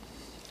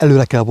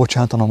előre kell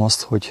bocsátanom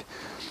azt, hogy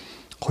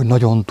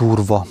nagyon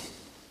durva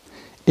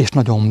és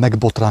nagyon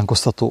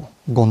megbotránkoztató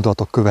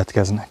gondolatok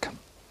következnek.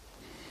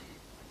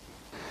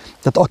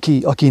 Tehát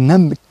aki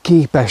nem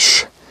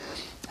képes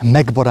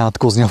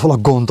megbarátkozni a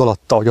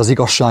gondolattal, hogy az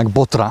igazság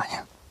botrány,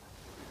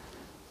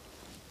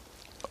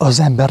 az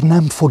ember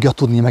nem fogja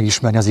tudni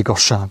megismerni az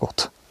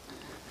igazságot.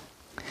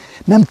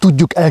 Nem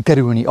tudjuk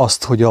elkerülni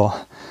azt, hogy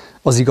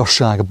az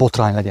igazság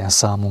botrány legyen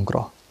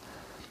számunkra.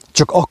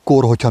 Csak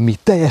akkor, hogyha mi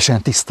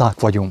teljesen tiszták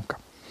vagyunk.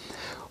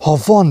 Ha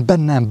van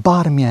bennem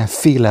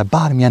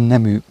bármilyen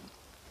nemű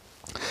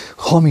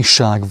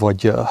hamisság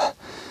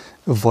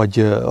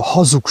vagy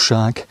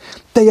hazugság,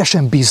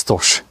 teljesen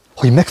biztos,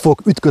 hogy meg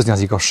fogok ütközni az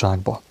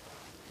igazságba.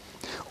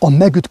 A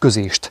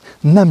megütközést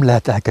nem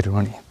lehet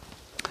elkerülni.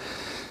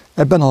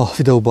 Ebben a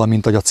videóban,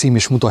 mint ahogy a cím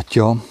is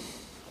mutatja,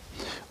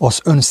 az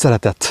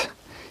önszeretet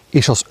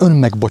és az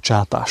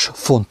önmegbocsátás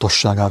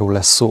fontosságáról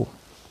lesz szó.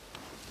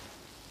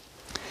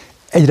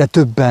 Egyre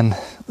többen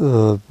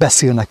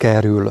beszélnek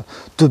erről,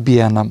 több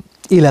ilyen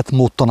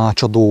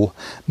életmódtanácsadó,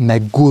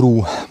 meg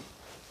guru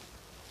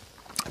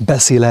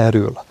beszél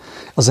erről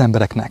az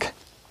embereknek.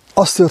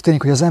 Az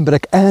történik, hogy az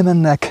emberek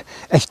elmennek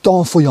egy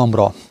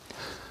tanfolyamra,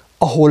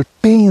 ahol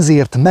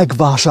pénzért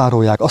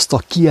megvásárolják azt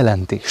a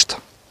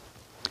kijelentést,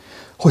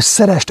 hogy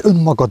szeresd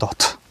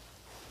önmagadat.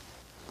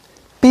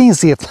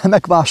 Pénzért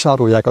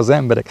megvásárolják az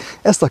emberek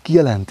ezt a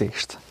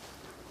kijelentést,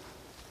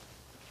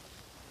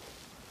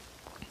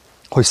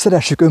 hogy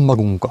szeressük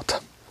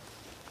önmagunkat.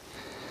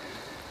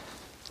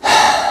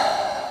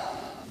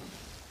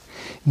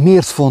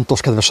 Miért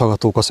fontos, kedves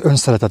hallgatók, az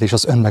önszeretet és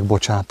az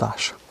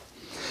önmegbocsátás?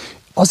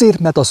 Azért,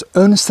 mert az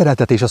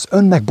önszeretet és az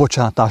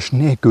önmegbocsátás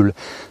nélkül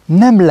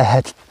nem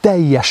lehet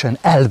teljesen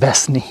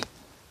elveszni.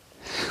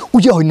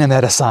 Ugye, hogy nem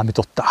erre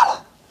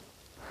számítottál?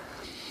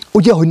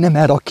 Ugye, hogy nem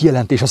erre a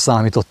kijelentésre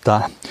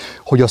számítottál?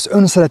 Hogy az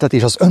önszeretet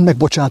és az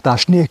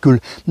önmegbocsátás nélkül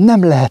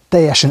nem lehet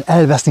teljesen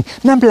elveszni,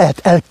 nem lehet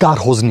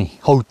elkárhozni,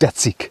 ha úgy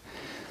tetszik.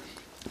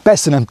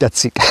 Persze nem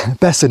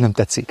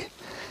tetszik.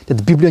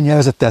 Tehát Biblia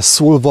nyelvezettel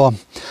szólva,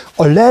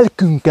 a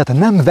lelkünket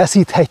nem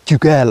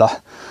veszíthetjük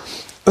el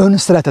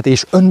önszeretet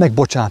és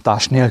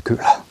önmegbocsátás nélkül.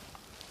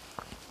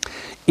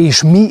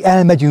 És mi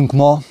elmegyünk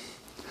ma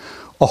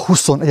a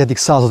 21.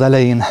 század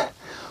elején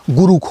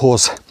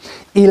gurukhoz,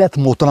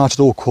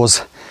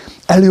 életmódtanácsadókhoz,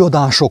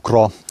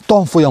 előadásokra,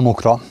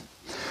 tanfolyamokra,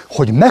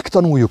 hogy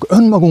megtanuljuk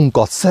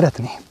önmagunkat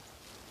szeretni.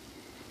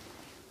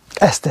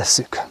 Ezt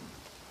tesszük.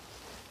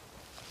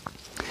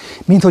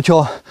 Mint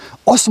hogyha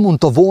azt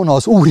mondta volna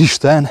az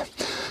Úristen,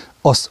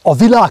 a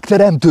világ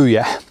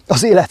teremtője,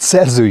 az élet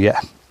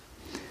szerzője,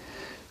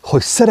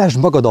 hogy szeresd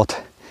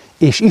magadat,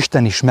 és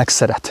Isten is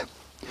megszeret.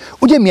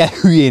 Ugye milyen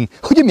hülyén,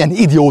 ugye milyen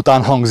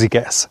idiótán hangzik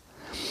ez?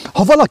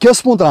 Ha valaki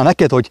azt mondaná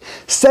neked, hogy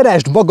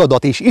szeresd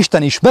magadat, és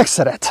Isten is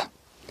megszeret,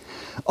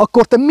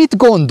 akkor te mit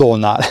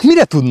gondolnál?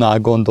 Mire tudnál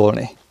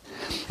gondolni?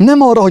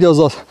 Nem arra, hogy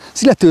az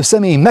illető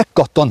személy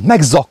megkattant,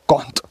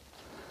 megzakkant.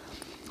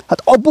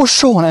 Hát abból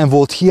soha nem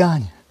volt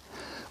hiány.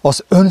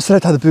 Az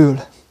önszeretetből,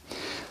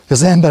 hogy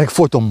az emberek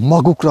folyton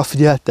magukra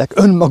figyeltek,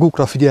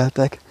 önmagukra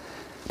figyeltek.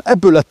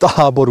 Ebből lett a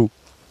háború.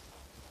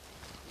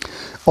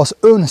 Az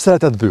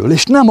önszeretetből,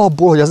 és nem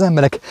abból, hogy az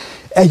emberek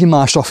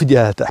egymásra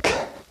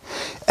figyeltek.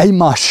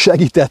 Egymást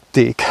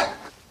segítették.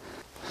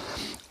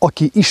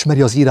 Aki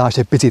ismeri az írást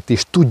egy picit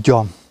is,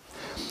 tudja,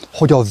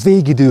 hogy a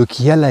végidők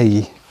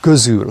jelei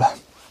közül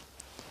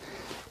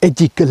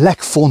egyik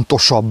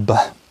legfontosabb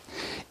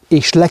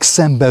és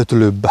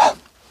legszembeötlőbb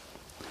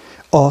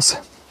az,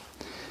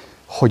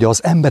 hogy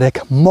az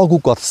emberek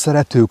magukat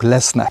szeretők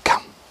lesznek.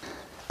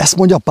 Ezt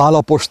mondja Pál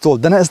apostol,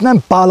 de ez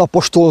nem Pál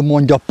apostol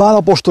mondja. Pál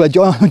apostol egy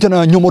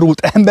olyan nyomorult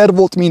ember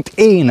volt, mint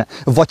én,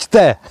 vagy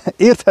te.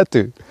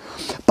 Érthető?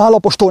 Pál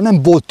apostol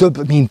nem volt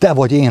több, mint te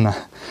vagy én.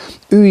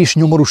 Ő is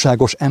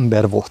nyomorúságos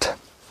ember volt,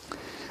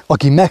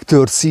 aki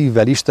megtört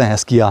szívvel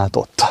Istenhez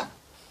kiáltott,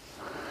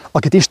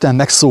 akit Isten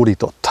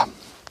megszólított.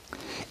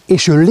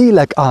 És ő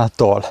lélek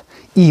által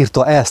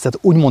írta ezt, tehát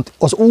úgymond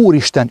az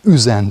Úristen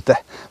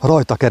üzente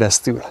rajta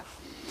keresztül.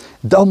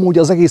 De amúgy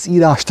az egész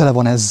írás tele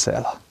van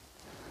ezzel,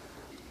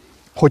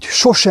 hogy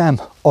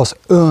sosem az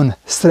ön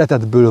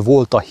szeretetből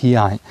volt a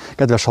hiány,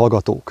 kedves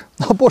hallgatók.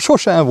 Abból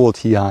sosem volt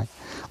hiány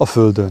a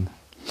földön.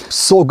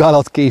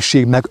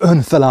 Szolgálatkészség, meg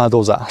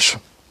önfeláldozás.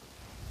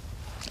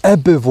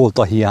 Ebből volt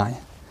a hiány.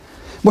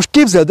 Most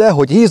képzeld el,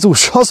 hogy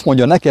Jézus azt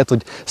mondja neked,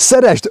 hogy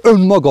szeresd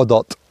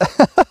önmagadat.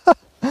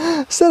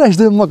 Szeresd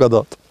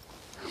önmagadat.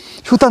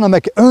 És utána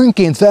meg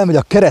önként felmegy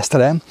a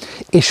keresztre,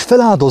 és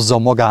feláldozza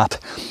magát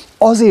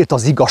azért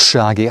az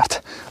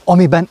igazságért,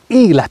 amiben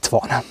élet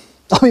van,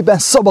 amiben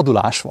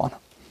szabadulás van.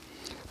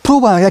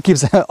 Próbálj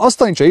elképzelni, azt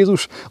tanítsa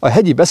Jézus a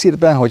hegyi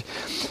beszédben, hogy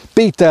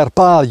Péter,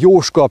 Pál,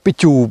 Jóska,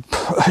 Pityú,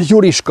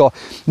 Juriska,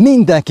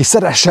 mindenki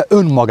szeresse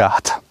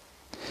önmagát.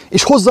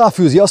 És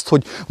hozzáfűzi azt,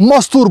 hogy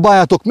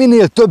maszturbáljátok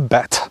minél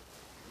többet.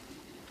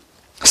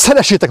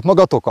 Szeressétek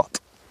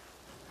magatokat.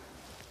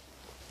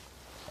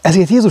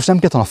 Ezért Jézus nem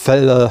kellett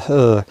volna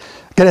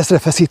keresztre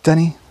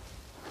feszíteni,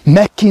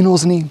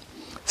 megkínozni,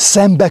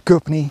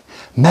 szembeköpni,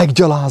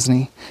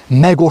 meggyalázni,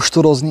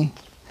 megostorozni.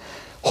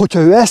 Hogyha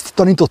ő ezt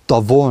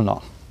tanította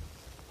volna,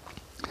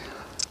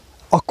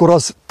 akkor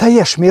az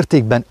teljes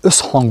mértékben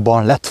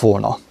összhangban lett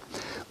volna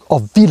a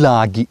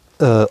világi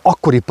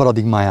akkori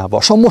paradigmájával,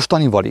 és a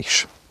mostanival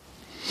is.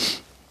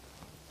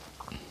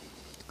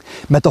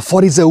 Mert a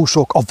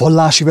farizeusok, a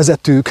vallási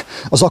vezetők,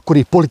 az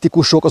akkori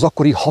politikusok, az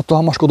akkori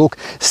hatalmaskodók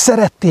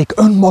szerették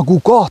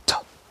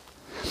önmagukat,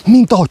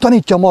 mint ahogy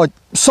tanítja majd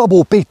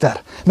Szabó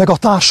Péter, meg a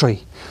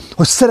társai,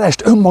 hogy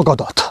szeresd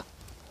önmagadat.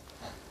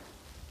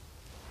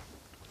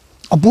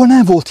 Abból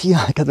nem volt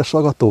hiány, kedves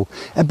hallgató,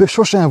 ebből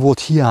sosem volt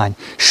hiány,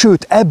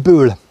 sőt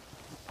ebből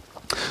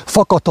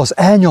fakadt az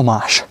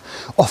elnyomás,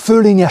 a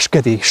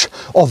fölényeskedés,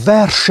 a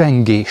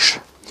versengés,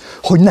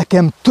 hogy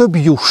nekem több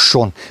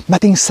jusson,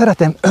 mert én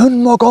szeretem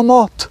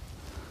önmagamat.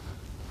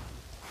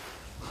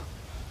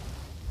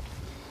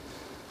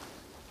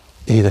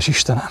 Édes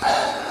Istenem,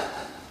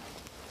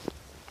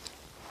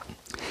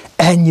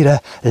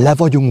 ennyire le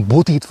vagyunk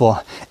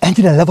butítva,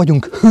 ennyire le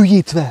vagyunk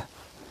hülyítve,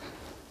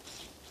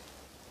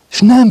 és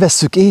nem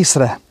vesszük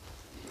észre,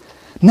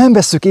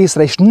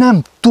 és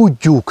nem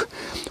tudjuk,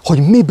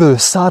 hogy miből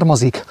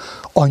származik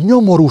a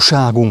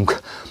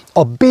nyomorúságunk,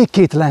 a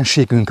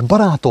békétlenségünk,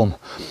 barátom,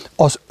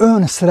 az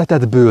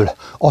önszeretetből,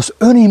 az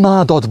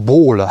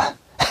önimádatból.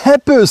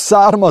 Ebből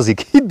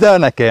származik, hidd el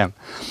nekem.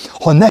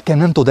 Ha nekem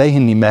nem tudod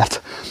elhinni,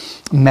 mert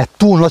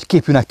túl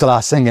nagyképűnek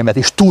találsz engemet,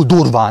 és túl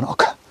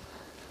durvának.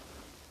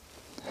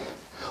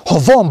 Ha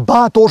van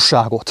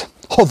bátorságot,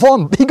 ha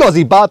van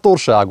igazi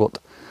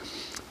bátorságot,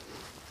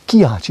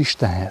 kiálts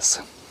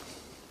Istenhez.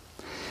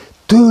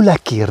 Tőle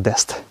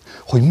kérdezd,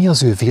 hogy mi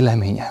az ő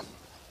véleménye.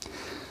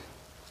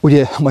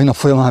 Ugye mai nap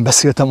folyamán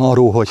beszéltem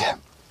arról,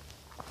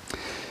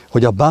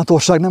 hogy a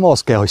bátorság nem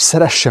az kell, hogy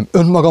szeressem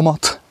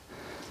önmagamat,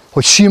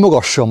 hogy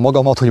simogassam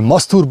magamat, hogy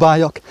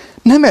maszturbáljak.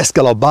 Nem ez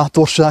kell a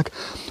bátorság,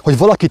 hogy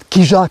valakit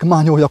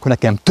kizsákmányoljak, hogy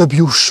nekem több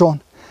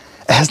jusson.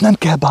 Ehhez nem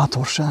kell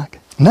bátorság.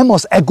 Nem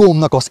az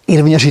egómnak az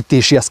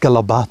érvényesítéséhez kell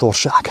a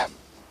bátorság,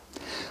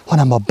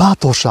 hanem a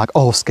bátorság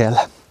ahhoz kell,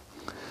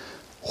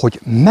 hogy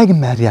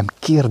megmerjem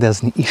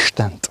kérdezni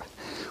Istent,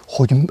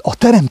 hogy a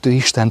Teremtő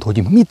Istent,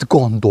 hogy mit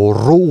gondol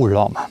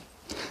rólam.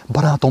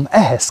 Barátom,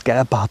 ehhez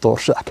kell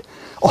bátorság.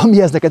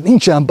 Amihez neked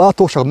nincsen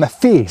bátorság, mert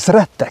félsz,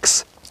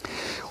 rettegsz.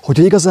 Hogy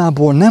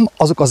igazából nem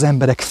azok az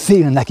emberek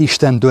félnek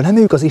Istentől, nem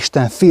ők az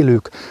Isten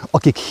félők,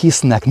 akik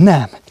hisznek.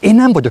 Nem. Én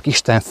nem vagyok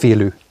Isten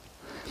félő.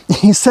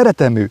 Én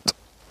szeretem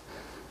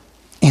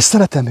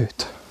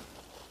őt.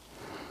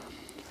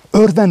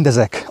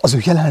 Örvendezek az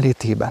ő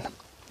jelenlétében.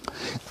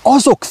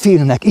 Azok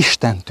félnek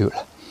Istentől,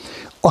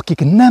 akik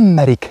nem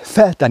merik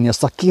feltenni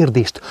azt a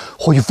kérdést,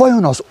 hogy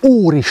vajon az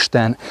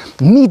Úristen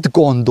mit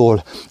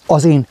gondol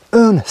az én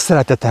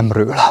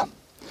önszeretetemről,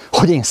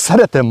 hogy én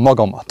szeretem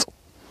magamat.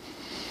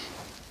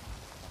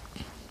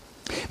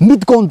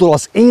 Mit gondol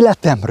az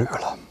életemről?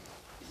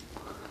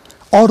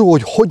 Arról,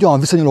 hogy hogyan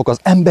viszonyulok az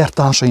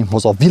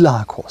embertársaimhoz, a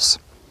világhoz,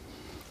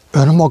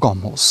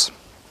 önmagamhoz.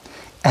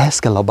 Ehhez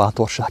kell a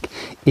bátorság.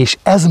 És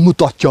ez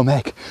mutatja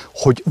meg,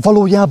 hogy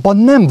valójában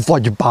nem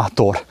vagy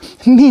bátor.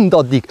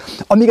 Mindaddig,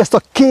 amíg ezt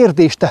a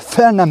kérdést te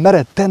fel nem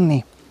mered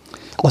tenni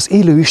az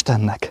élő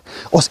Istennek,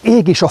 az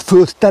ég és a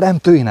föld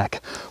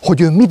teremtőjének,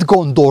 hogy ő mit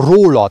gondol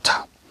rólad,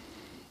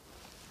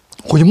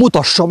 hogy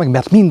mutassa meg,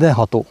 mert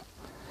mindenható.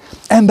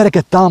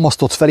 Embereket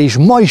támasztott fel, és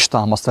ma is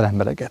támaszt fel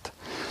embereket.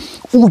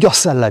 Úgy a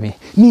szellemi,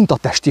 mint a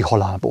testi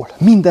halálból.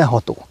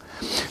 Mindenható.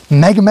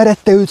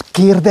 Megmeredte őt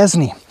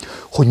kérdezni,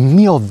 hogy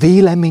mi a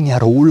véleménye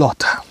rólad?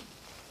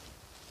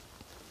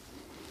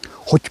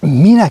 Hogy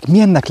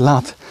milyennek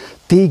lát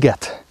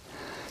téged?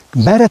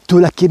 Mered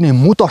tőle kérni, hogy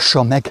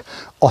mutassa meg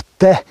a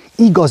te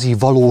igazi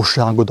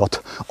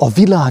valóságodat, a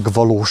világ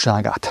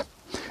valóságát.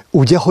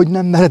 Ugye, hogy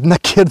nem mered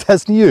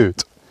megkérdezni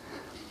őt?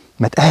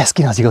 Mert ehhez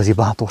kéne az igazi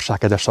bátorság,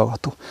 kedves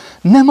hallgató.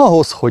 Nem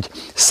ahhoz, hogy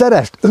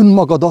szeresd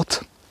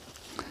önmagadat,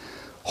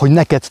 hogy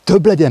neked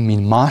több legyen,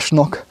 mint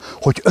másnak,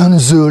 hogy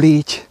önző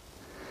légy,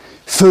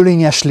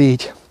 fölényes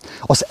légy,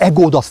 az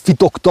egódat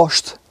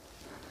fitoktasd.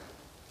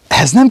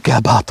 Ez nem kell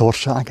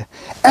bátorság.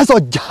 Ez a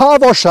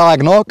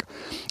gyávaságnak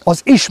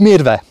az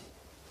ismérve.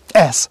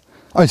 Ez,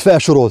 amit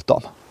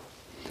felsoroltam.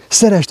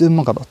 Szeresd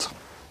önmagadat.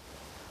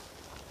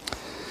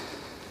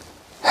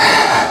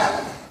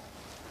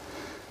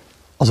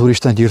 Az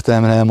Úristen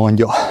gyirtelmen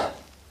elmondja,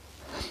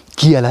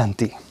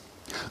 kijelenti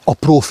a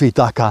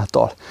próféták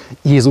által,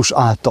 Jézus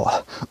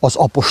által, az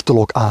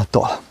apostolok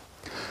által,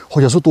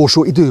 hogy az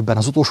utolsó időben,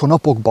 az utolsó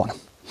napokban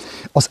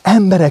az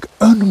emberek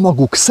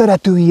önmaguk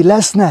szeretői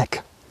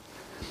lesznek.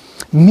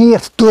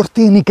 Miért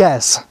történik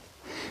ez?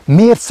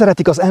 Miért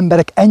szeretik az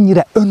emberek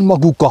ennyire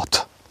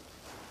önmagukat?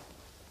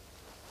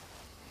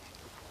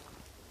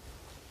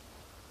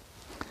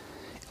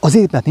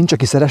 Azért, mert nincs,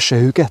 aki szeresse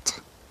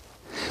őket?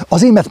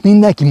 Azért, mert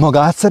mindenki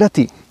magát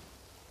szereti?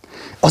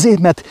 Azért,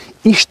 mert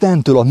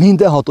Istentől, a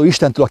mindenható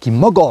Istentől, aki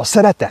maga a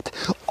szeretet,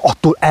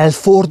 attól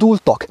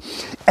elfordultak?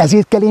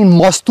 Ezért kell én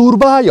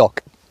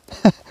maszturbáljak?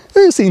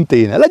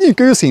 Őszintén, legyünk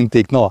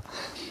őszinték, na.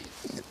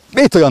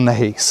 Miért olyan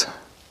nehéz?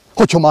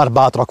 hogyha már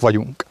bátrak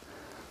vagyunk.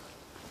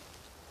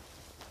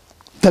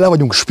 Tele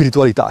vagyunk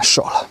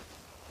spiritualitással.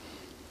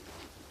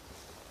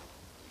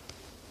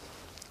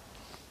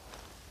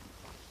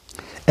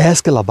 Ehhez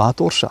kell a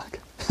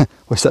bátorság,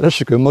 hogy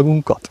szeressük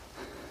önmagunkat,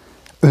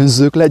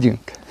 önzők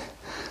legyünk.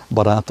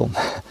 Barátom,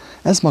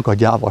 ez maga a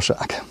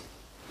gyávaság.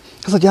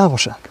 Ez a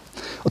gyávaság,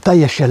 a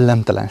teljes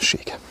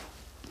jellemtelenség.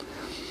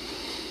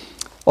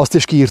 Azt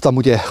is kiírtam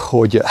ugye,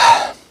 hogy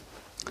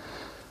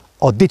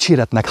a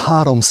dicséretnek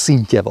 3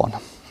 szintje van.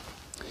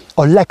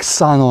 A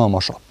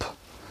legszánalmasabb,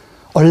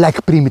 a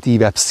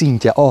legprimitívebb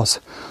szintje az,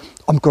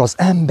 amikor az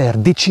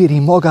ember dicséri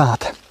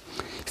magát,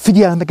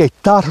 figyel meg egy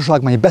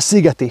társaságban egy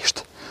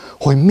beszélgetést,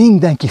 hogy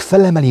mindenki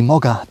felemeli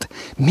magát,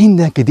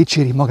 mindenki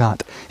dicséri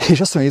magát,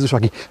 és azt mondja Jézus,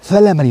 aki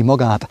felemeli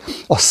magát,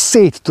 az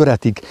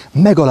széttöretik,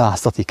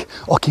 megaláztatik,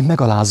 aki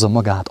megalázza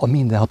magát a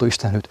mindenható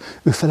Isten előtt,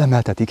 ő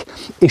felemeltetik,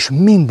 és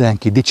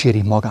mindenki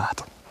dicséri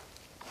magát.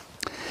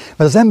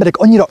 Mert az emberek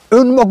annyira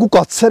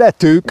önmagukat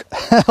szeretők,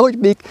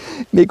 hogy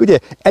még ugye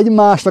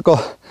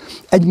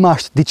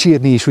egymást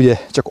dicsérni is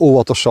ugye csak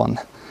óvatosan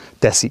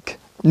teszik.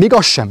 Még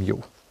az sem jó.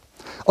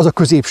 Az a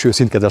középső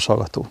szint, kedves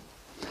hallgató.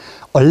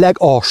 A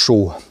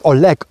legalsó,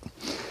 a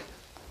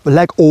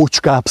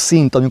legócskább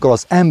szint, amikor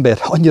az ember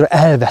annyira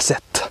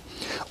elveszett,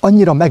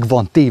 annyira meg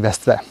van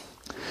tévesztve,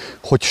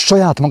 hogy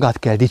saját magát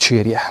kell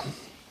dicsérje.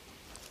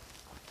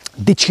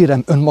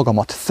 Dicsérem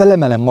önmagamat,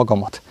 felemelem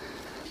magamat.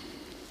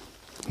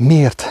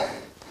 Miért?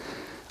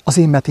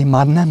 Azért, mert én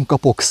már nem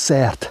kapok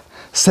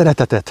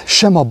szeretetet,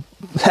 sem az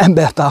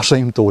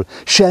embertársaimtól,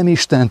 sem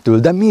Istentől.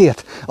 De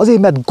miért? Azért,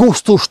 mert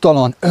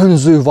gusztustalan,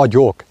 önző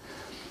vagyok.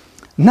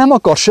 Nem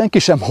akar senki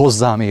sem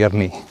hozzám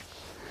érni.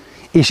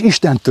 És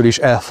Istentől is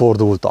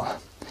elfordultam.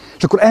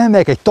 És akkor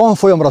elmegyek egy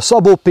tanfolyamra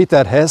Szabó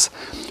Péterhez,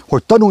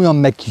 hogy tanuljam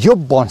meg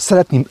jobban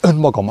szeretném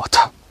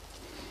önmagamat.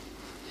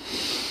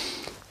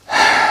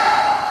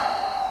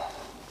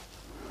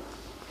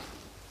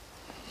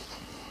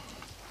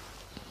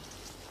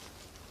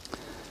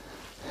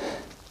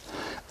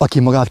 Aki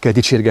magát kell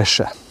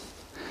dicsérgesse,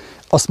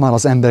 azt már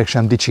az emberek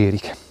sem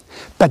dicsérik.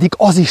 Pedig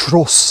az is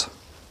rossz.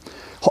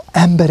 Ha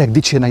emberek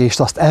dicsérnek és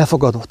azt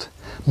elfogadod,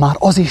 már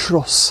az is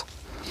rossz.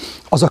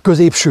 Az a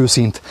középső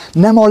szint.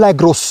 Nem a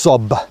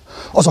legrosszabb,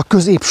 az a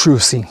középső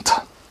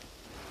szint.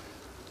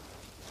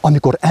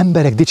 Amikor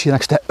emberek dicsérnek,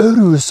 és te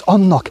örülsz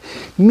annak.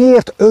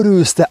 Miért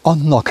örülsz te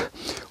annak,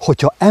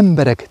 hogyha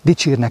emberek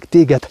dicsérnek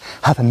téged?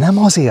 Hát nem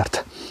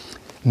azért,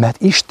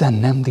 mert Isten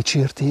nem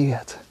dicsér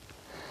téged.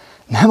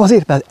 Nem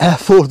azért, mert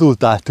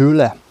elfordultál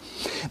tőle.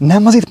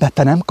 Nem azért, mert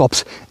te nem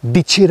kapsz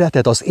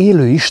dicséretet az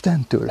élő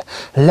Istentől,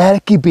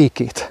 lelki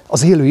békét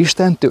az élő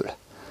Istentől.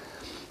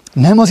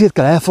 Nem azért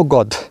kell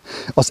elfogadd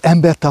az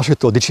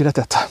embertársaitól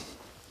dicséretet.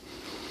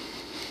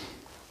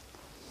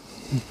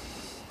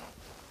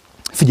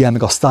 Figyelj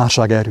meg, a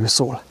sztárság erről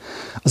szól.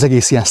 Az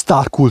egész ilyen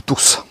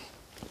sztárkultusz.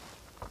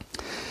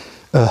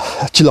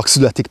 Csillag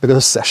születik meg az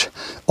összes.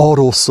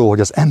 Arról szól, hogy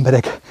az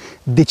emberek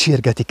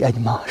dicsérgetik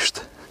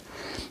egymást.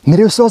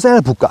 Miről szól az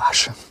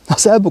elbukás?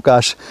 Az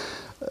elbukás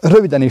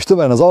röviden és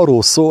többen az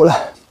arról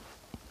szól,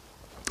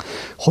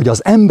 hogy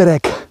az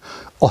emberek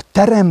a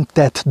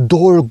teremtett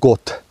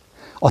dolgokat,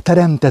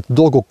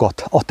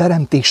 a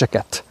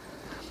teremtéseket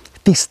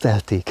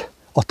tisztelték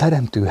a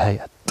teremtő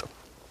helyett.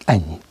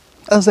 Ennyi.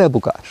 Ez az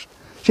elbukás.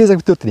 És ezek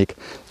mi történik?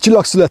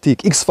 Csillag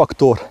születik,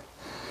 X-faktor,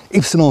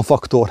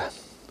 Y-faktor.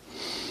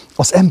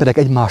 Az emberek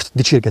egymást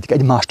dicsérgetik,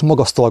 egymást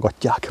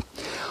magasztalgatják.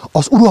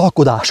 Az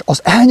uralkodás,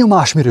 az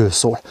elnyomás miről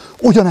szól?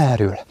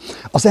 Ugyanerről.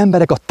 Az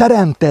emberek a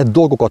teremtett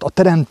dolgokat, a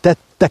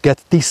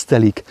teremtetteket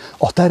tisztelik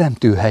a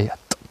teremtő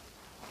helyett.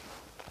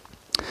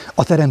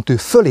 A teremtő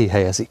fölé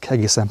helyezik,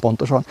 egészen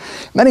pontosan.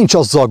 Mert nincs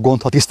azzal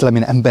gond, ha tisztelem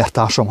én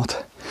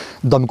embertársamat.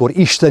 De amikor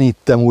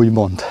istenítem,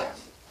 úgymond,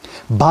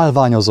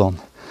 bálványozom,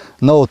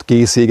 na ott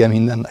kész vége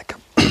mindennek.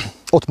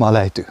 Ott már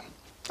lejtő.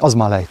 Az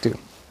már lejtő.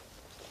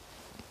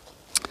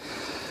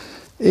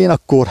 Én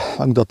akkor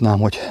megmutatnám,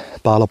 hogy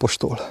Pál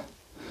apostol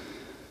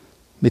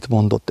mit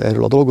mondott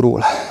erről a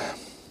dologról.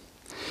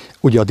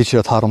 Ugye a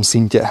dicséret 3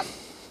 szintje.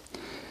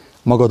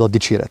 Magad a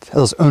dicséret.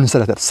 Ez az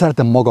önszeretet.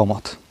 Szeretem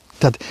magamat.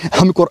 Tehát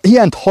amikor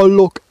ilyent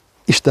hallok,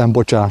 Isten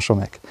bocsássa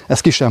meg.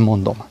 Ezt ki sem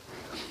mondom.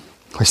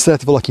 Hogy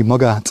szereti valaki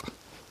magát.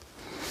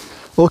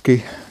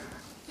 Oké.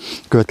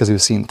 Következő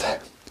szint.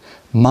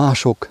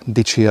 Mások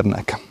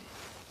dicsérnek.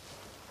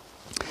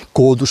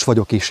 Koldus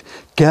vagyok is.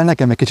 Kell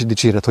nekem egy kicsit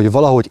dicséret, hogy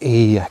valahogy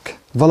éljek.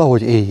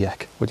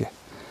 Ugye?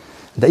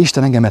 De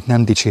Isten engemet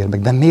nem dicsér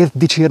meg. De miért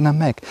dicsérnem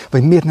meg?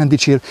 Vagy miért nem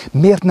dicsér?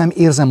 Miért nem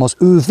érzem az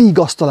ő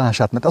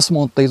vigasztalását? Mert azt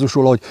mondta Jézus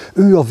róla, hogy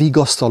ő a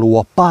vigasztaló,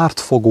 a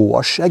pártfogó,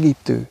 a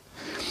segítő.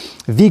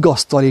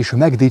 Vigasztal és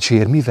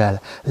megdicsér.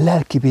 Mivel?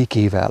 Lelki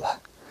békével.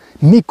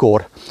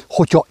 Mikor?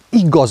 Hogyha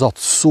igazat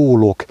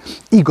szólok,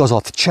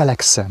 igazat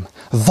cselekszem.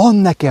 Van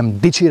nekem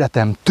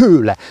dicséretem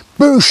tőle.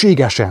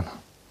 Bőségesen.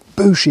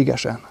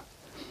 Bőségesen.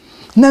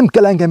 Nem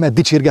kell engemet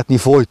dicsérgetni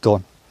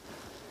folyton.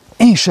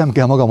 Én sem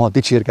kell magamat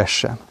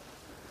dicsérgessem.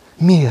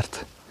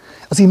 Miért?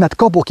 Azért, mert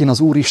kapok én az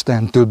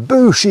Úristentől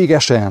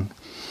bőségesen.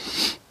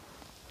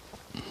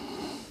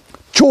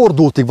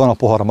 Csordultig van a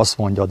poharam, azt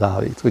mondja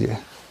Dávid, ugye?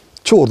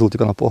 Csordultig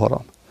van a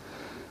poharam.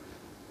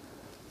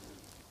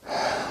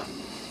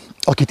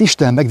 Akit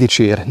Isten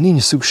megdicsér,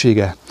 nincs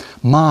szüksége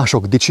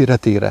mások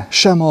dicséretére,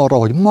 sem arra,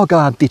 hogy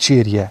magát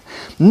dicsérje.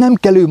 Nem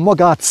kell ő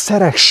magát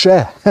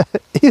szeresse.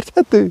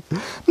 Érthető?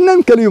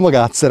 Nem kell ő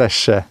magát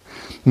szeresse.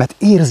 Mert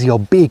érzi a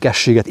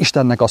békességet,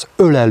 Istennek az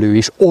ölelő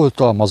és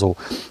oltalmazó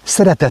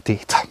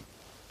szeretetét.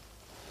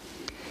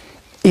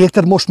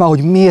 Érted most már,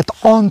 hogy miért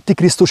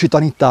antikrisztusi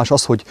tanítás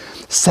az, hogy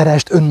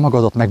szeresd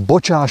önmagadat, meg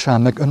bocsássál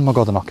meg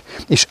önmagadnak.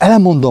 És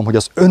elmondom, hogy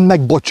az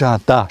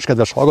önmegbocsátás,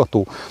 kedves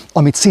hallgató,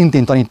 amit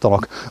szintén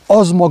tanítanak,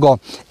 az maga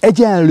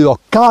egyenlő a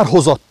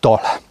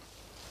kárhozattal.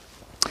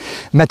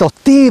 Mert a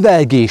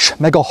tévelgés,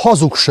 meg a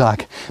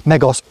hazugság,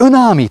 meg az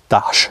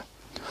önámítás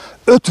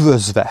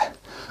ötvözve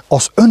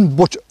az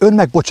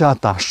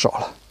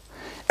önmegbocsátással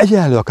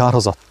egyenlő a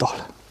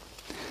kárhozattal.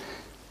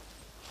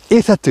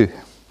 Érthető?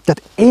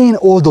 Tehát én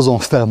oldozom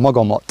fel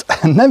magamat,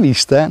 nem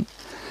Isten,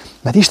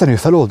 mert Isten ő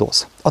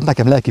feloldoz, ad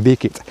nekem lelki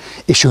békét,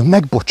 és ő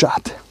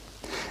megbocsát,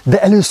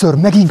 de először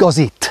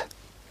megigazít,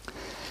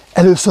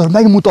 először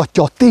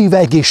megmutatja a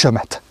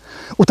tévegésemet,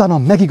 utána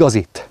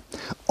megigazít,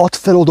 ad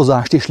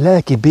feloldozást és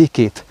lelki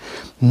békét.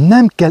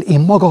 Nem kell én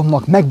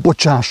magamnak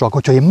megbocsássak,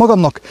 hogyha én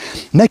magamnak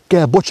meg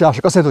kell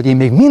bocsássak, azt jelenti, hogy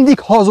én még mindig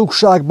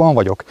hazugságban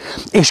vagyok,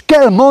 és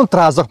kell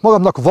mantrázzak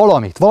magamnak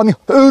valamit, valami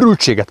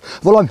őrültséget,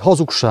 valami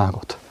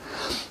hazugságot.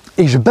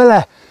 És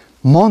bele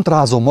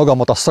mantrázom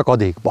magamat a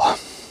szakadékba.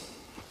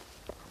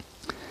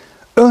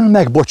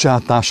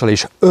 Önmegbocsátással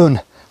és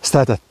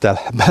önszeretettel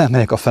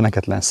belemegyek a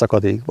feneketlen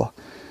szakadékba.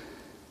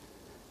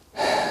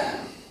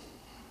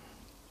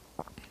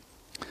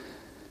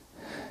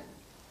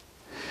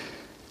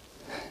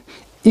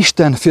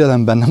 Isten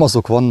félelemben nem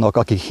azok vannak,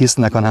 akik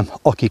hisznek, hanem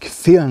akik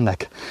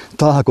félnek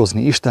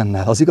találkozni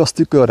Istennel, az igaz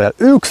tükörrel.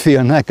 Ők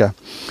félnek.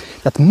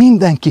 Tehát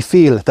mindenki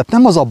fél. Tehát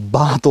nem az a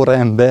bátor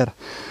ember,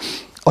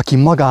 aki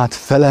magát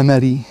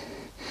felemeli,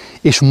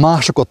 és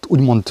másokat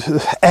úgymond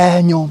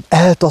elnyom,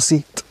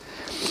 eltaszít,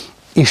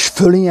 és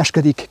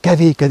fölényeskedik,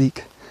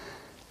 kevékedik.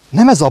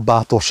 Nem ez a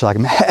bátorság,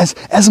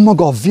 mert ez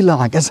maga a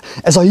világ,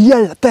 ez a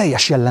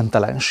teljes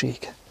jellemtelenség.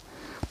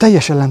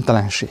 Teljes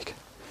jellemtelenség.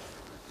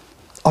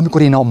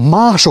 Amikor én a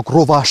mások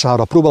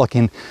rovására próbálok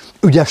én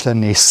ügyes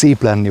lenni és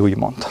szép lenni,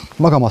 úgymond.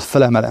 Magamat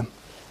felemelem.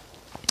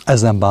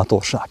 Ez nem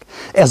bátorság.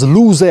 Ez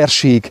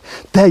lúzerség,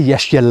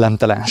 teljes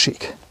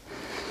jellemtelenség.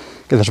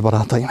 Kedves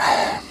barátaim,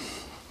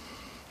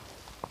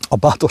 a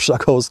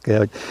bátorság ahhoz kell,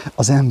 hogy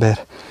az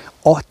ember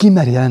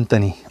kimer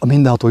jelenteni a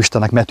mindenható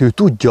Istennek, mert ő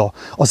tudja,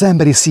 az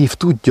emberi szív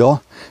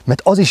tudja,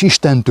 mert az is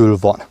Istentől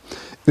van.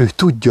 Ő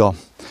tudja,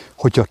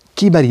 hogyha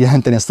kimer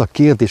jelenteni ezt a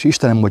kérdést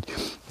Istenem, hogy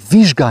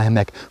vizsgálj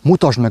meg,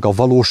 mutasd meg a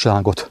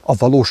valóságot, a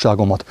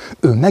valóságomat.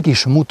 Ő meg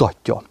is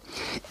mutatja.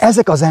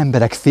 Ezek az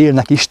emberek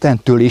félnek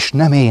Istentől, és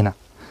nem én.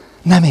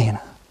 Nem én.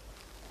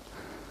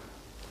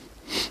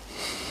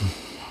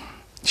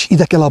 És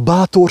ide kell a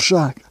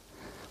bátorság,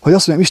 hogy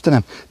azt mondjam,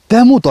 Istenem,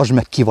 te mutasd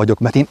meg, ki vagyok,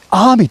 mert én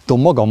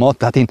ámítom magamat,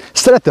 tehát én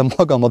szeretem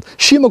magamat,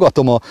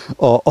 simogatom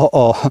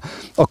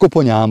a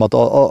koponyámat,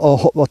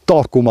 a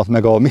tarkómat,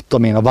 meg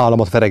a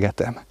vállamat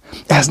veregetem.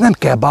 Ez nem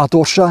kell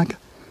bátorság.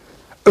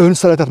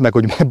 Önszeretet meg,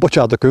 hogy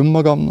megbocsátok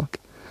önmagamnak.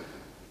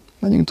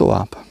 Menjünk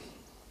tovább.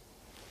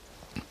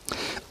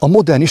 A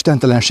modern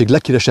istentelenség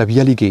leghíresebb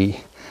jeligéi.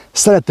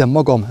 Szeretem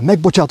magam,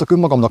 megbocsátok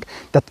önmagamnak.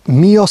 Tehát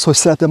mi az, hogy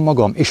szeretem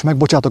magam, és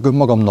megbocsátok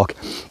önmagamnak?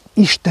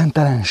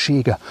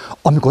 Istentelensége,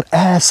 amikor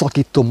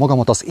elszakítom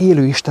magamat az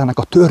élő Istennek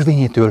a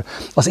törvényétől,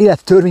 az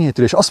élet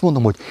törvényétől, és azt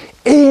mondom, hogy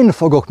én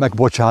fogok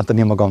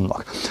megbocsátani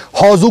magamnak.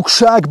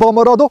 Hazugságban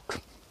maradok,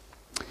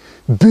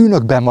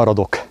 bűnökben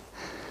maradok,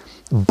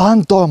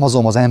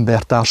 bántalmazom az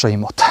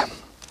embertársaimat,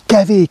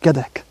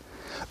 kevékedek,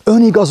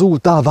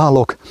 önigazultá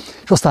válok,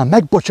 és aztán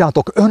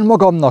megbocsátok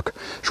önmagamnak,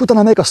 és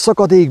utána meg a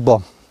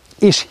szakadékba,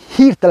 és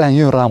hirtelen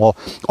jön rám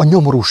a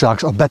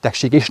nyomorúság, a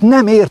betegség, és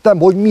nem értem,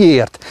 hogy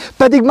miért,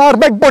 pedig már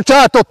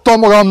megbocsátottam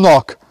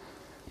magamnak.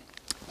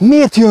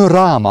 Miért jön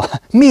rám?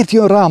 Miért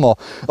jön rám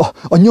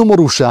a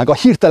nyomorúság, a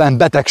hirtelen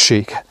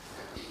betegség,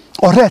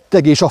 a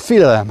rettegés, a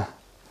félelem?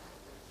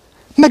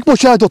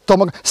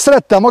 Megbocsátottam,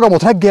 szerettem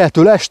magamat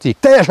reggeltől estig,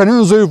 teljesen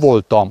önző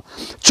voltam,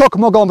 csak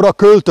magamra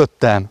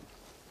költöttem.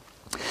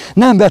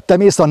 Nem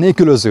vettem észre a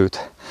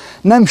nélkülözőt,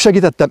 nem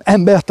segítettem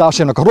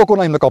embertársaimnak, a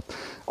rokonaimnak,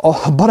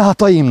 a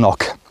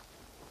barátaimnak.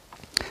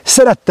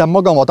 Szerettem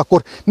magamat,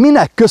 akkor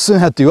minek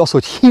köszönhető az,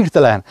 hogy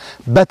hirtelen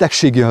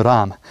betegség jön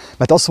rám?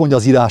 Mert azt mondja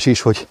az írás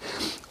is, hogy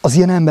az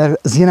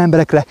ilyen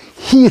emberekre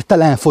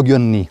hirtelen fog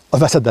jönni a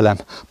veszedelem.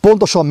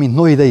 Pontosan, mint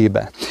Noé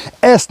idejében.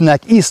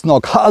 Esznek,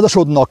 isznak,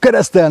 házasodnak,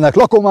 keresztelnek,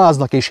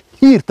 lakomáznak, és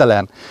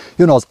hirtelen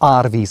jön az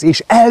árvíz,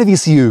 és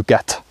elviszi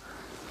őket.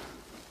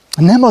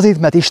 Nem azért,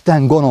 mert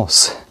Isten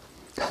gonosz,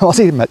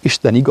 azért, mert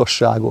Isten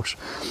igazságos.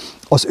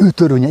 Az ő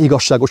törvénye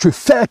igazságos, ő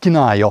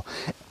felkínálja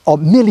a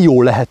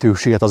millió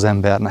lehetőséget az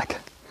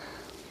embernek,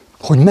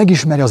 hogy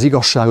megismerje az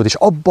igazságot, és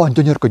abban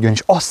gyönyörködjön,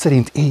 és azt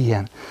szerint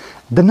éljen.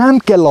 De nem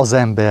kell az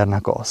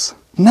embernek az.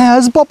 Ne,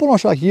 ez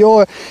babonaság,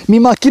 jaj, mi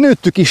már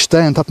kinőttük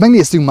Istent, hát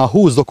megnéztünk már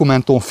 20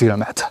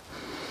 dokumentumfilmet.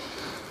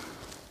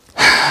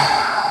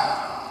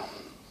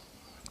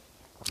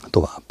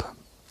 Tovább.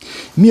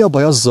 Mi a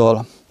baj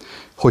azzal,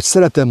 hogy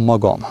szeretem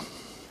magam?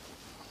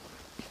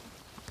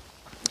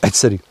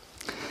 Egyszerű.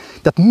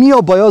 Tehát mi a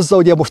baj azzal,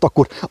 ugye most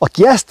akkor,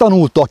 aki ezt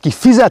tanulta, aki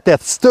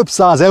fizetett több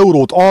 100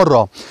 eurót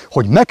arra,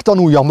 hogy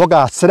megtanulja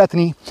magát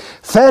szeretni,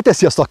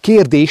 felteszi azt a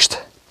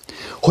kérdést,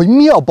 hogy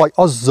mi a baj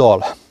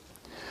azzal,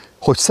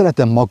 hogy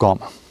szeretem magam.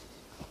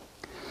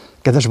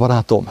 Kedves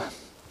barátom,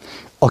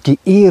 aki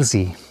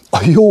érzi a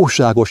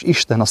jóságos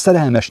Isten, a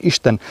szerelmes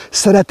Isten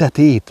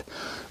szeretetét,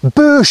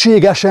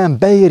 bőségesen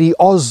beéri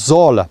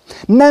azzal,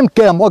 nem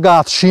kell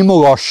magát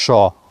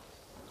simogassa,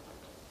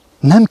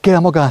 nem kell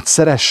magát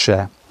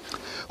szeresse,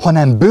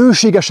 hanem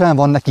bőségesen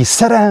van neki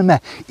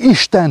szerelme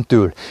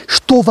Istentől, és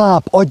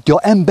tovább adja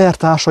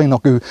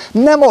embertársainak ő.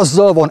 Nem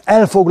azzal van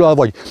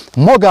elfoglalva, hogy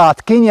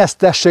magát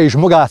kényeztesse és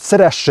magát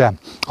szeresse,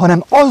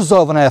 hanem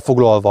azzal van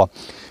elfoglalva,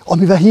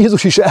 amivel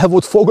Jézus is el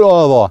volt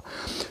foglalva.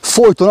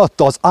 Folyton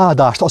adta az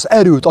áldást, az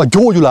erőt, a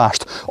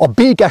gyógyulást, a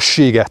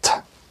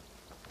békességet,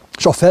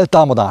 és a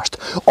feltámadást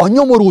a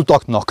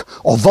nyomorultaknak,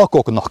 a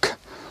vakoknak,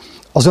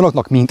 az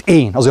olyanoknak, mint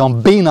én, az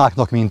olyan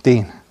bénáknak, mint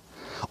én,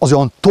 az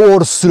olyan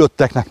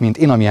torszülötteknek, mint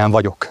én, amilyen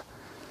vagyok.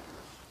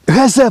 Ő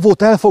ezzel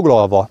volt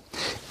elfoglalva.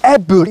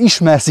 Ebből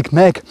ismerszik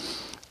meg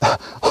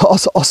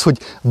az, hogy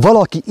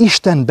valaki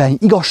Istenben,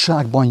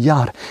 igazságban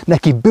jár,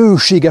 neki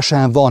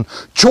bőségesen van,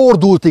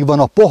 csordultig van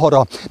a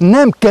pohara,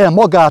 nem kell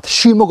magát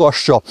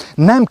simogassa,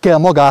 nem kell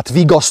magát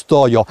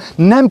vigasztalja,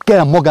 nem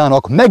kell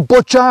magának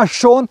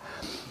megbocsásson,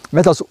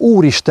 mert az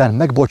Úristen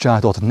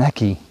megbocsátott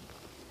neki.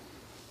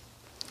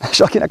 És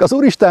akinek az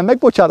Úristen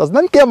megbocsát, az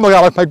nem kell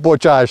magának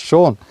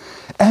megbocsásson.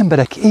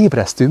 Emberek,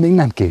 ébresztő, még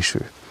nem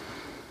késő.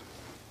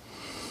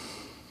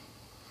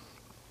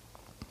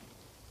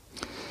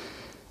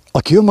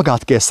 Aki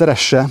önmagát kell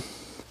szeresse,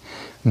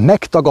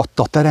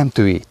 megtagadta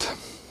teremtőjét,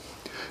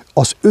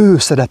 az ő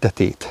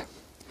szeretetét,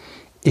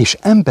 és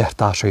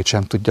embertársait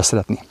sem tudja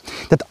szeretni.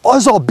 Tehát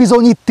az a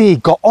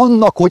bizonyítéka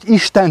annak, hogy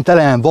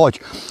istentelen vagy,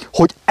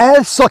 hogy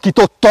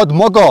elszakítottad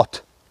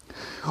magad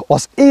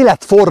az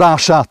élet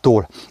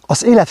forrásától,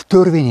 az élet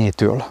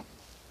törvényétől,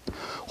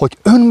 hogy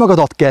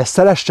önmagadat kell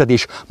szeressed,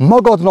 és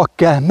magadnak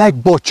kell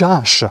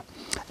megbocsáss.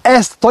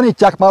 Ezt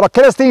tanítják már a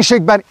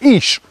kereszténységben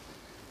is.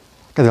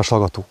 Kedves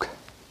hallgatók,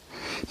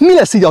 mi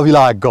lesz így a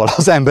világgal,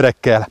 az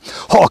emberekkel,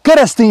 ha a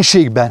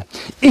kereszténységben,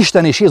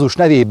 Isten és Jézus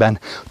nevében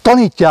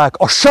tanítják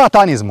a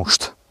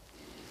sátánizmust?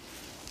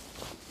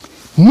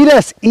 Mi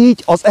lesz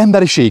így az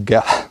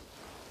emberiséggel?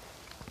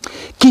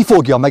 Ki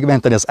fogja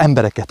megmenteni az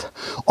embereket,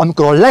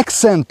 amikor a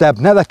legszentebb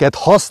neveket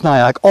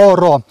használják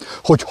arra,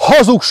 hogy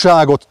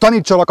hazugságot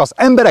tanítsanak az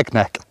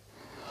embereknek?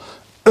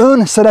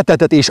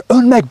 Önszeretetet és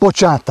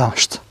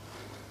önmegbocsátást.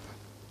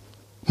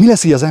 Mi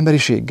lesz így az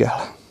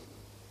emberiséggel?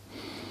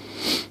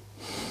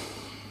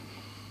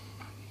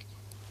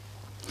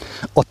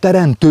 A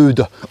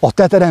teremtőd, a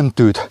te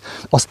teremtőd,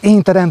 az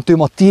én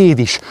teremtőm a tiéd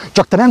is,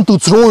 csak te nem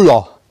tudsz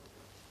róla.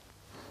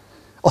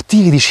 A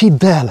tiéd is,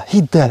 hidd el,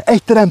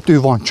 egy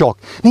teremtő van csak,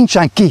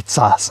 nincsen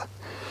 200,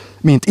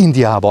 mint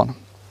Indiában.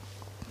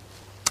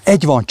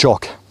 Egy van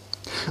csak.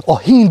 A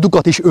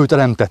hindukat is ő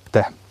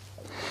teremtette.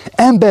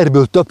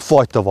 Emberből több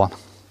fajta van.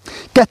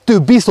 2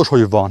 biztos,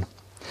 hogy van.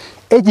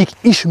 Egyik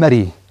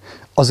ismeri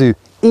az ő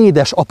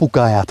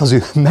édesapukáját, az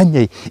ő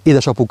mennyei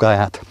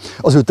édesapukáját,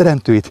 az ő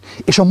teremtőjét,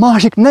 és a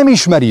másik nem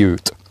ismeri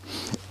őt.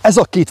 Ez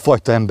a 2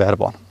 fajta ember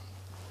van.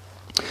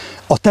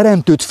 A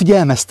teremtőt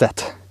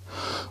figyelmeztet.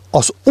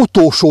 Az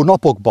utolsó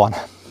napokban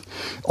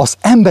az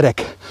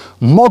emberek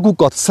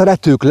magukat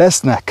szeretők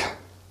lesznek.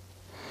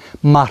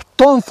 Már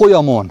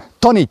tanfolyamon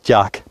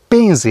tanítják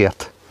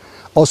pénzért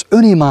az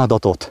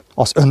önimádatot,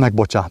 az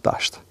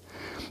önmegbocsátást.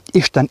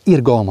 Isten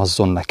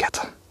irgalmazzon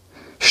neked,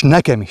 és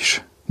nekem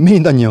is,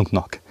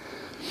 mindannyiunknak.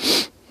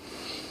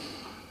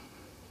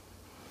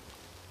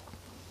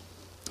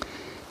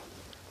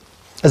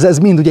 Ez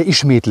mind ugye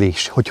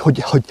ismétlés,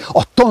 hogy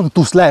a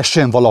tantusz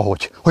lehessen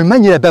valahogy, hogy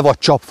mennyire be vagy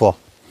csapva.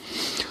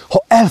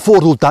 Ha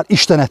elfordultál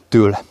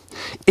Istenettől,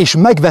 és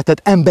megveted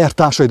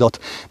embertársaidat,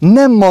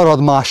 nem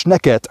marad más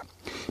neked,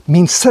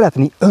 mint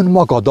szeretni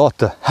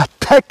önmagadat. Hát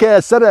te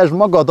kell szeresd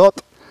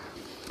magadat,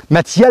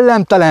 mert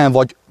jellemtelen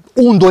vagy,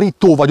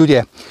 undorító vagy,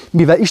 ugye,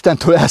 mivel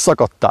Istentől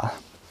elszakadtál.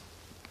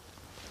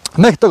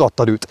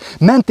 Megtagadtad őt,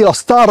 mentél a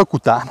sztárok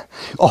után,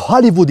 a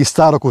hollywoodi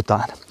sztárok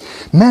után,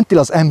 mentél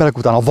az emberek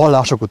után, a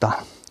vallások után.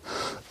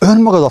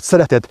 Önmagadat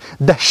szereted,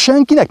 de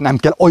senkinek nem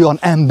kell olyan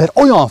ember,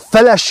 olyan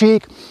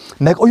feleség,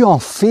 meg olyan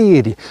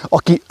férj,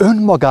 aki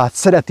önmagát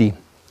szereti,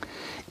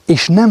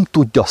 és nem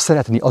tudja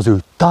szeretni az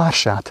ő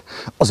társát,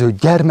 az ő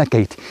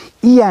gyermekeit.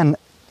 Ilyen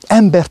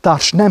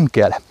embertárs nem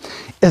kell.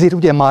 Ezért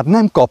ugye már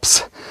nem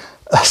kapsz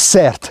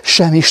szert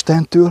sem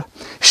Istentől,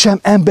 sem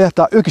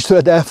embertárs, ők is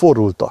tőled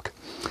elfordultak.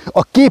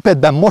 A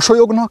képedben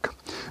mosolyognak,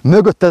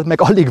 mögötted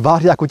meg alig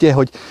várják, ugye,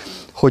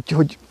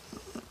 hogy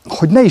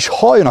ne is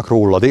halljanak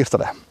rólad,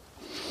 érted-e?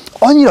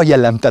 Annyira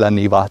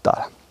jellemtelenné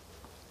váltál.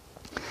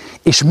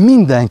 És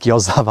mindenki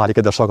azzá válik,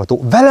 kedves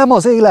hallgató, velem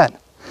az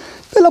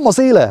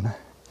élen.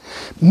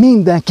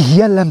 Mindenki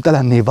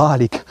jellemtelenné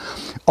válik,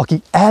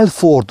 aki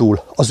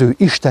elfordul az ő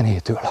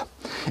Istenétől,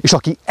 és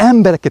aki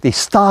embereket és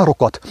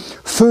sztárokat,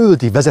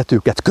 földi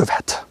vezetőket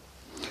követ.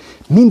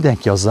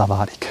 Mindenki azzá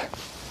válik.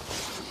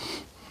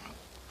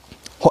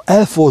 Ha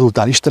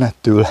elfordultál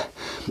Istenettől,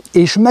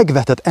 és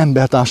megveted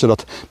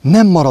embertársadat,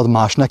 nem marad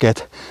más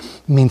neked,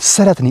 mint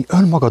szeretni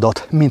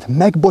önmagadat, mint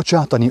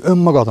megbocsátani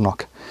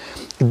önmagadnak.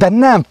 De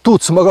nem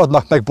tudsz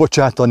magadnak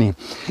megbocsátani,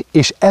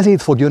 és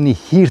ezért fog jönni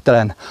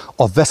hirtelen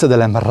a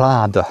veszedelem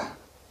rád.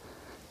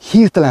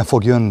 Hirtelen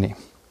fog jönni.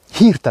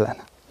 Hirtelen.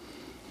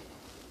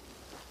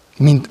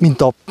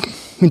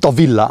 Mint a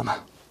villám.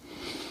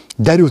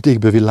 Derült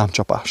égből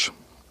villámcsapás.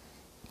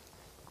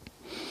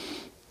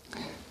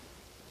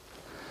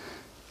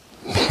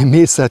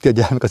 Miért szereti a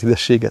gyermek az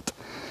édességet?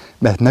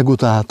 Mert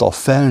megutálta a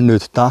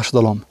felnőtt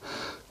társadalom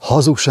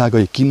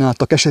hazugságai,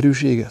 kínálta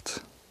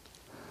keserűséget.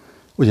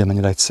 Ugye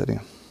mennyire egyszerű.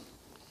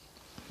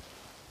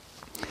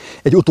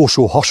 Egy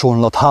utolsó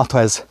hasonlat, hát ha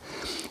ez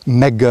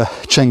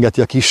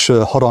megcsengeti a kis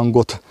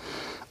harangot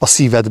a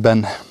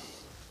szívedben.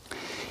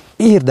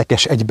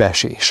 Érdekes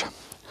egybeesés.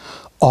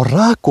 A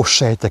rákos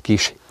sejtek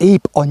is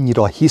épp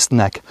annyira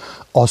hisznek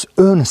az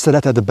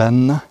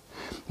önszeretetben,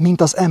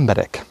 mint az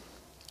emberek.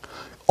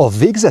 A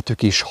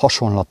végzetük is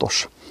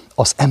hasonlatos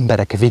az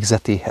emberek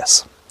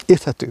végzetéhez.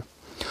 Érthető?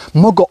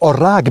 Maga a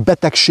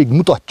rákbetegség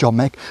mutatja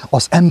meg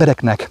az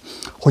embereknek,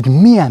 hogy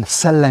milyen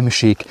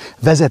szellemiség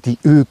vezeti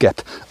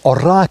őket. A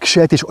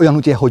ráksejtés olyan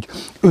ugye, hogy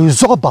ő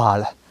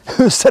zabál,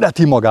 ő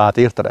szereti magát,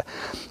 érted?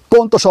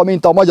 Pontosan,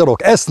 mint a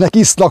magyarok, esznek,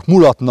 isznak,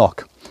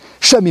 mulatnak.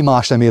 Semmi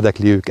más nem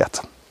érdekli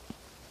őket.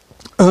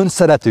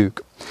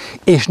 Önszeretők.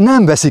 És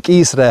nem veszik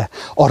észre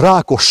a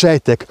rákos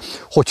sejtek,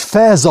 hogy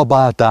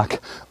felzabálták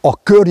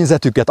a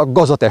környezetüket, a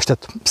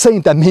gazatestet.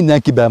 Szerintem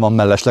mindenkiben van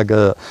mellesleg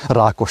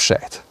rákos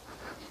sejt.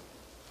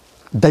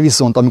 De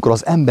viszont, amikor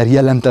az ember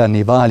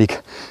jellemtelenné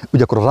válik,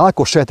 ugye akkor a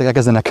rákos sejtek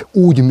elkezdenek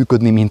úgy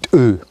működni, mint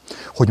ő,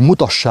 hogy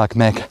mutassák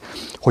meg,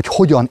 hogy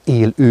hogyan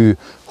él ő,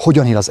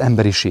 hogyan él az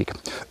emberiség.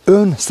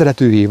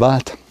 Önszeretővé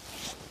vált,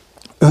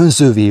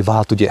 önzővé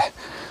vált, ugye,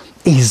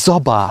 és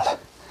zabál,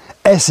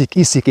 eszik,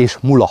 iszik és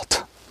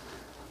mulat.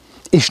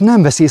 És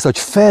nem veszi észre, hogy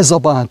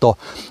felzabálta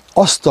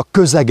azt a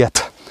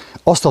közeget,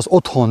 azt az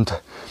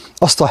otthont,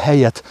 azt a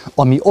helyet,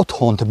 ami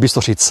otthont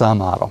biztosít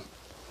számára.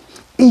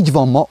 Így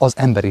van ma az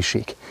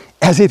emberiség.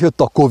 Ezért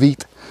jött a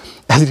Covid,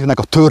 ezért jönnek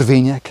a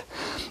törvények,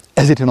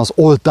 ezért jön az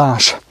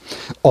oltás,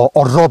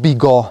 a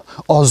rabiga,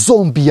 a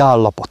zombi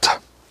állapot.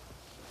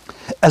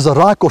 Ez a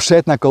rákos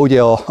sejtnek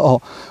ugye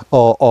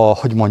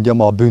hogy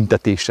mondjam, a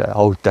büntetése,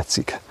 ha úgy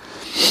tetszik.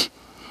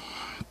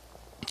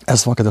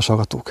 Ez van, kedves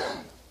hallgatók.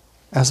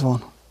 Ez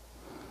van.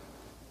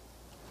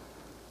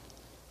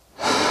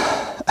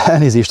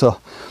 Elnézést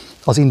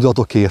az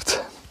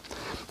indulatokért.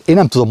 Én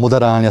nem tudom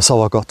moderálni a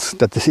szavakat,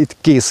 tehát itt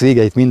kész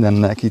vége itt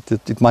mindennek,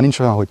 itt már nincs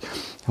olyan, hogy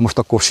most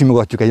akkor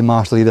simogatjuk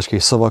egymást az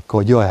édeskés szavakkal,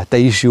 hogy jaj, te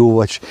is jó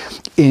vagy,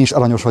 én is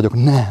aranyos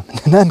vagyok.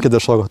 Nem,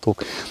 kedves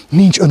hallgatók,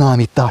 nincs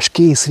önállítás,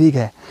 kész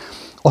vége.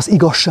 Az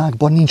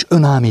igazságban nincs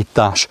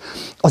önállítás,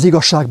 az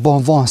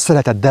igazságban van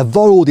szeretet, de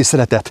valódi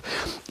szeretet.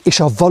 És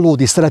a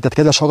valódi szeretet,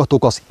 kedves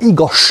hallgatók, az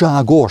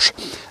igazságos,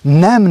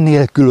 nem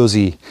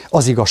nélkülözi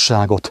az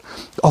igazságot,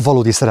 a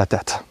valódi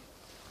szeretet.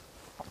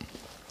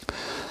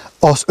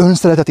 Az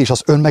önszeretet és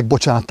az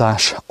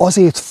önmegbocsátás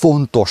azért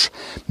fontos,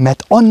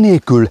 mert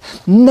annélkül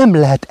nem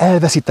lehet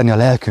elveszíteni a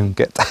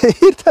lelkünket.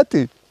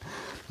 Érthető?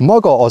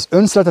 Maga az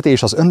önszeretet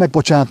és az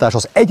önmegbocsátás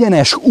az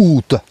egyenes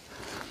út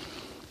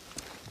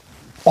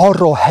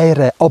arra a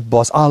helyre, abba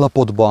az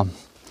állapotba,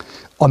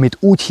 amit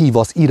úgy hív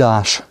az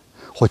írás,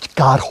 hogy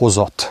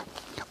kárhozat.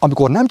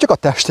 Amikor nem csak a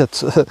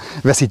testet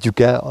veszítjük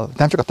el,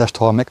 nem csak a test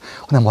hal meg,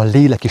 hanem a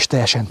lélek is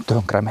teljesen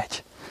tönkre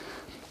megy.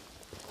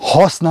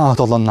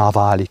 Használhatatlanná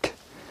válik.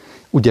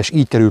 Ugye, és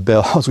így kerül be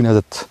az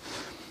úgynevezett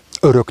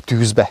örök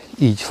tűzbe,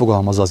 így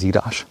fogalmazza az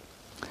írás.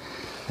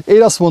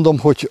 Én azt mondom,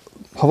 hogy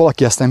ha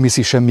valaki ezt nem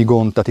hiszi, semmi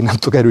gond, tehát én nem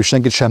tudok erről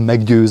senkit sem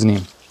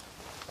meggyőzni.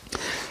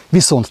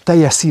 Viszont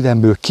teljes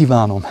szívemből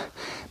kívánom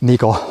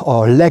még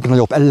a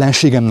legnagyobb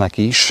ellenségemnek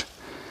is,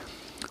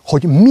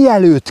 hogy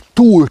mielőtt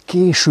túl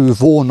késő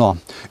volna,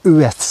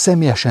 ő ezt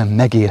személyesen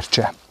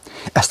megértse.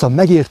 Ezt a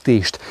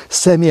megértést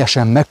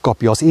személyesen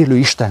megkapja az élő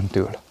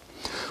Istentől.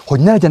 Hogy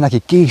ne legyen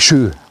neki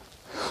késő,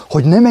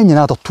 hogy ne menjen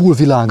át a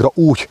túlvilágra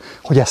úgy,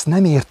 hogy ezt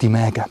nem érti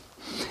meg,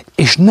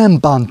 és nem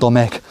bánta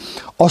meg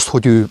azt,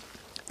 hogy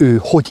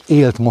ő hogy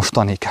élt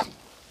mostanig.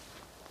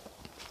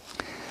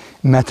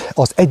 Mert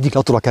az egyik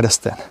latura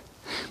kereszten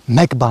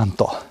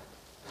megbánta,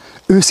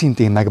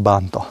 őszintén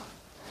megbánta,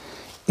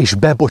 és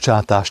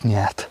bebocsátást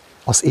nyert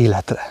az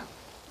életre.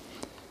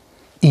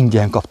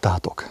 Ingyen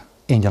kaptátok,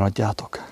 ingyen adjátok.